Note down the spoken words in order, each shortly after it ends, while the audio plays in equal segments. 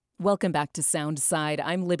Welcome back to Soundside.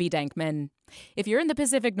 I'm Libby Dankman. If you're in the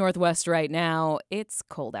Pacific Northwest right now, it's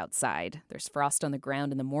cold outside. There's frost on the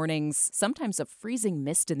ground in the mornings, sometimes a freezing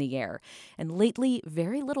mist in the air, and lately,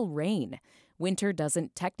 very little rain. Winter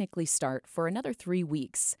doesn't technically start for another 3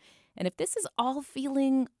 weeks. And if this is all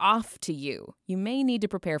feeling off to you, you may need to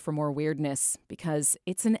prepare for more weirdness because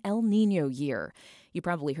it's an El Niño year. You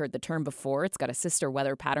probably heard the term before. It's got a sister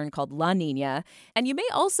weather pattern called La Niña. And you may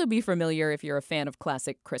also be familiar if you're a fan of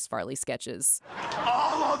classic Chris Farley sketches.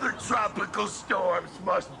 All other tropical storms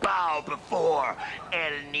must bow before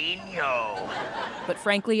El Niño. But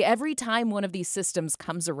frankly, every time one of these systems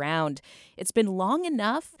comes around, it's been long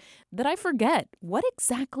enough that I forget, what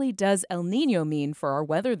exactly does El Niño mean for our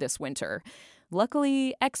weather this winter?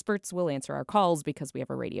 Luckily, experts will answer our calls because we have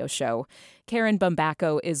a radio show. Karen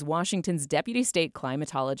Bumbacco is Washington's deputy state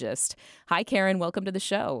climatologist. Hi, Karen. Welcome to the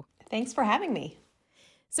show. Thanks for having me.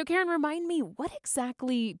 So, Karen, remind me, what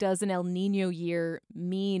exactly does an El Niño year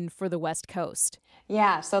mean for the West Coast?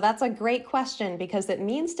 Yeah, so that's a great question because it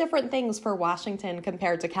means different things for Washington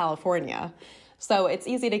compared to California. So it's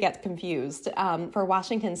easy to get confused. For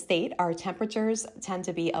Washington state, our temperatures tend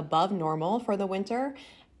to be above normal for the winter,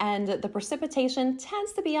 and the precipitation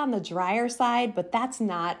tends to be on the drier side, but that's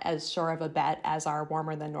not as sure of a bet as our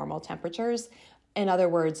warmer than normal temperatures. In other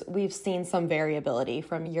words, we've seen some variability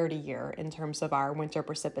from year to year in terms of our winter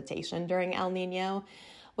precipitation during El Niño.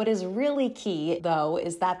 What is really key, though,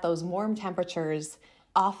 is that those warm temperatures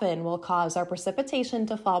often will cause our precipitation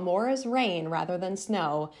to fall more as rain rather than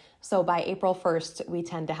snow. So by April 1st, we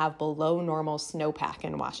tend to have below normal snowpack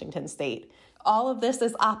in Washington state. All of this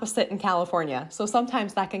is opposite in California, so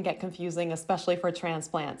sometimes that can get confusing, especially for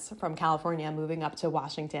transplants from California moving up to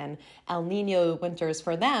Washington. El Niño winters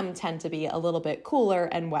for them tend to be a little bit cooler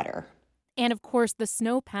and wetter. And of course, the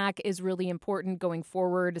snowpack is really important going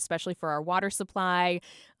forward, especially for our water supply.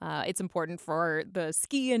 It's important for the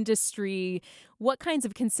ski industry. What kinds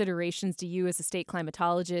of considerations do you as a state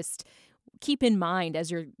climatologist keep in mind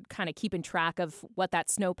as you're kind of keeping track of what that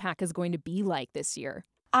snowpack is going to be like this year?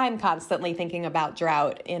 I'm constantly thinking about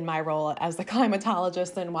drought in my role as the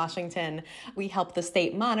climatologist in Washington. We help the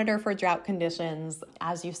state monitor for drought conditions.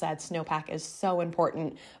 As you said, snowpack is so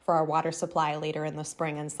important for our water supply later in the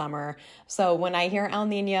spring and summer. So when I hear El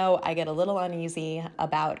Niño, I get a little uneasy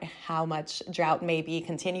about how much drought may be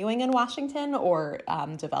continuing in Washington or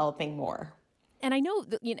developing more. And I know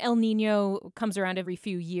that El Niño comes around every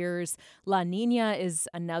few years. La Niña is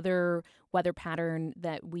another weather pattern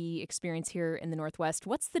that we experience here in the Northwest.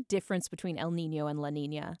 What's the difference between El Niño and La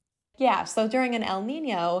Niña? Yeah, so during an El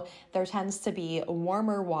Niño, there tends to be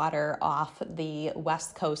warmer water off the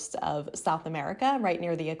west coast of South America, right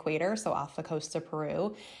near the equator, so off the coast of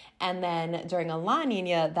Peru. And then during a La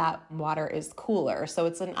Niña, that water is cooler. So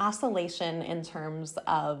it's an oscillation in terms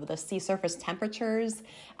of the sea surface temperatures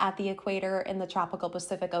at the equator in the tropical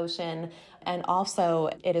Pacific Ocean. And also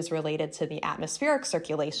it is related to the atmospheric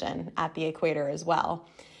circulation at the equator as well.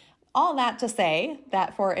 All that to say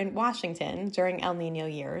that in Washington, during El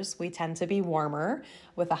Niño years, we tend to be warmer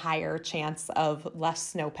with a higher chance of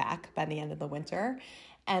less snowpack by the end of the winter.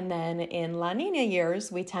 And then in La Niña years,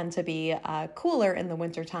 we tend to be cooler in the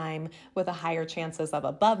wintertime with a higher chances of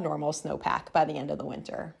above normal snowpack by the end of the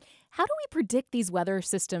winter. How do we predict these weather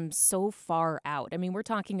systems so far out? I mean, we're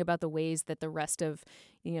talking about the ways that the rest of,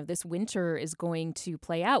 this winter is going to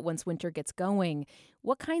play out once winter gets going.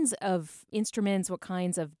 What kinds of instruments, what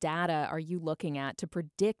kinds of data are you looking at to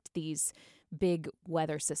predict these big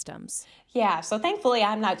weather systems? Yeah, so thankfully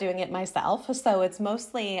I'm not doing it myself. So it's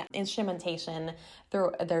mostly instrumentation.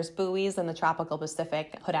 There's buoys in the tropical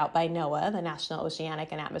Pacific put out by NOAA, the National Oceanic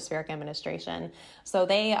and Atmospheric Administration. So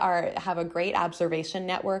they have a great observation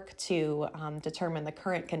network to determine the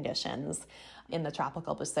current conditions in the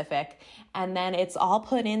tropical Pacific. And then it's all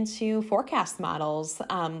put into forecast models,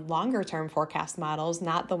 longer term forecast models,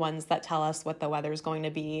 not the ones that tell us what the weather is going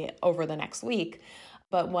to be over the next week,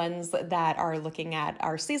 but ones that are looking at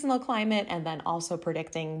our seasonal climate and then also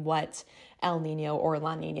predicting what El Niño or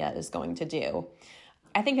La Niña is going to do.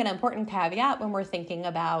 I think an important caveat when we're thinking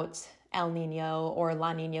about El Niño or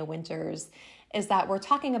La Niña winters is that we're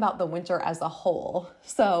talking about the winter as a whole.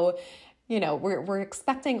 So, we're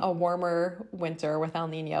expecting a warmer winter with El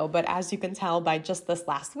Niño, but as you can tell by just this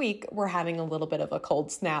last week, we're having a little bit of a cold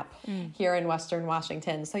snap here in Western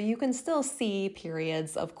Washington. So you can still see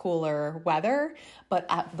periods of cooler weather, but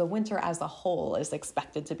the winter as a whole is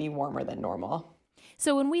expected to be warmer than normal.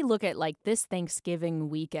 So when we look at this Thanksgiving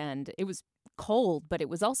weekend, it was cold, but it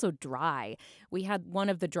was also dry. We had one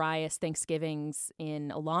of the driest Thanksgivings in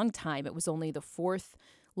a long time. It was only the fourth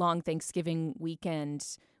long Thanksgiving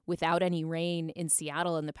weekend without any rain in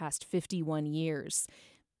Seattle in the past 51 years.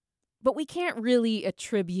 But we can't really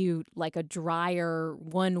attribute like a drier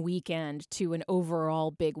one weekend to an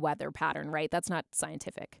overall big weather pattern, right? That's not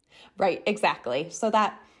scientific. Right, exactly. So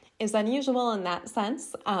that is unusual in that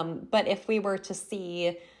sense. But if we were to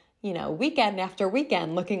see, weekend after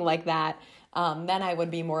weekend looking like that, then I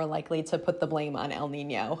would be more likely to put the blame on El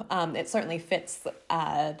Nino. It certainly fits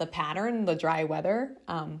the pattern, the dry weather,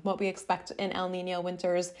 what we expect in El Nino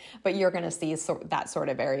winters, but you're going to see that sort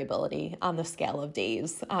of variability on the scale of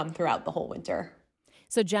days throughout the whole winter.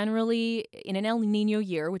 So generally, in an El Nino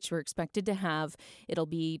year, which we're expected to have, it'll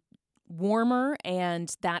be warmer,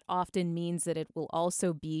 and that often means that it will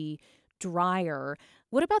also be drier.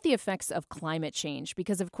 What about the effects of climate change?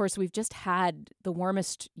 Because, of course, we've just had the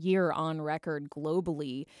warmest year on record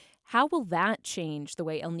globally. How will that change the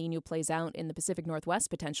way El Nino plays out in the Pacific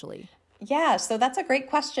Northwest potentially? Yeah, so that's a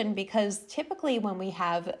great question because typically when we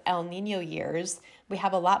have El Nino years, we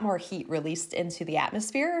have a lot more heat released into the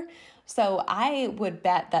atmosphere. So I would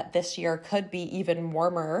bet that this year could be even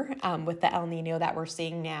warmer with the El Nino that we're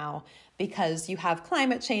seeing now because you have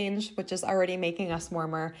climate change, which is already making us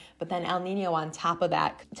warmer, but then El Nino on top of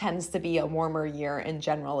that tends to be a warmer year in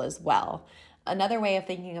general as well. Another way of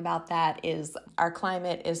thinking about that is our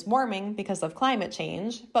climate is warming because of climate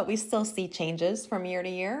change, but we still see changes from year to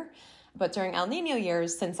year. But during El Nino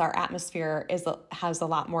years, since our atmosphere has a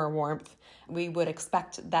lot more warmth, we would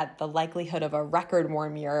expect that the likelihood of a record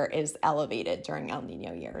warm year is elevated during El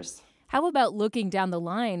Nino years. How about looking down the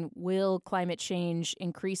line? Will climate change,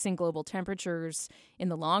 increasing global temperatures in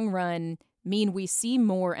the long run mean we see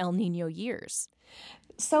more El Nino years?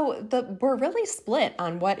 So we're really split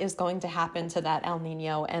on what is going to happen to that El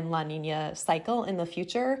Nino and La Nina cycle in the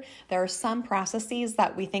future. There are some processes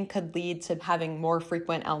that we think could lead to having more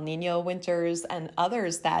frequent El Nino winters and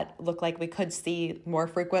others that look like we could see more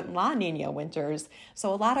frequent La Nina winters.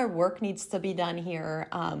 So a lot of work needs to be done here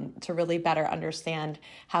to really better understand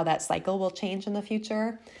how that cycle will change in the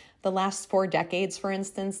future. The last 4 decades, for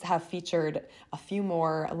instance, have featured a few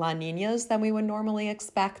more La Ninas than we would normally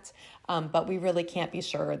expect, but we really can't be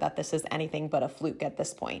sure that this is anything but a fluke at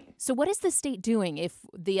this point. So what is the state doing if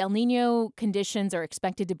the El Nino conditions are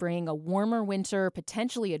expected to bring a warmer winter,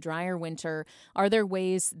 potentially a drier winter? Are there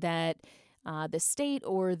ways that the state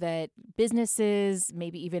or that businesses,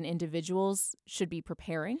 maybe even individuals, should be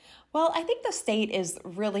preparing? Well, I think the state is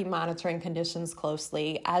really monitoring conditions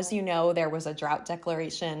closely. As you know, there was a drought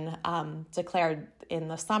declaration declared in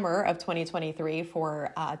the summer of 2023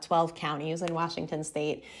 for 12 counties in Washington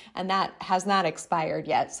state, and that has not expired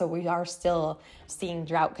yet. So we are still seeing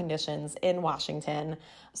drought conditions in Washington.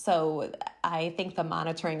 So I think the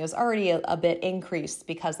monitoring is already a bit increased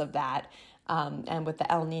because of that. And with the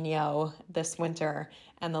El Nino this winter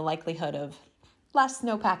and the likelihood of less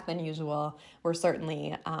snowpack than usual, we're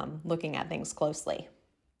certainly looking at things closely.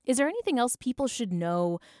 Is there anything else people should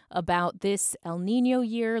know about this El Nino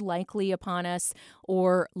year likely upon us,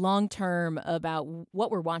 or long-term about what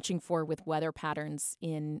we're watching for with weather patterns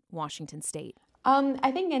in Washington state?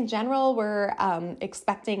 I think in general, we're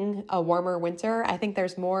expecting a warmer winter. I think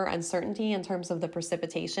there's more uncertainty in terms of the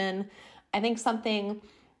precipitation. I think something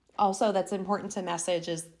also that's important to message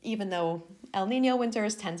is even though El Nino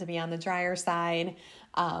winters tend to be on the drier side,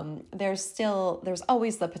 there's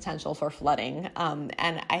always the potential for flooding.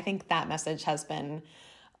 And I think that message has been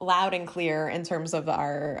loud and clear in terms of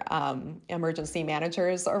our emergency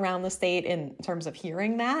managers around the state in terms of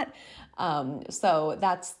hearing that. So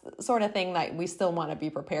that's the sort of thing that we still want to be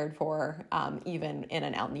prepared for, even in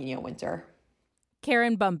an El Nino winter.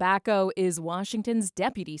 Karen Bumbacco is Washington's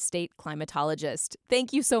deputy state climatologist.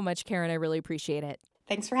 Thank you so much, Karen. I really appreciate it.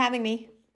 Thanks for having me.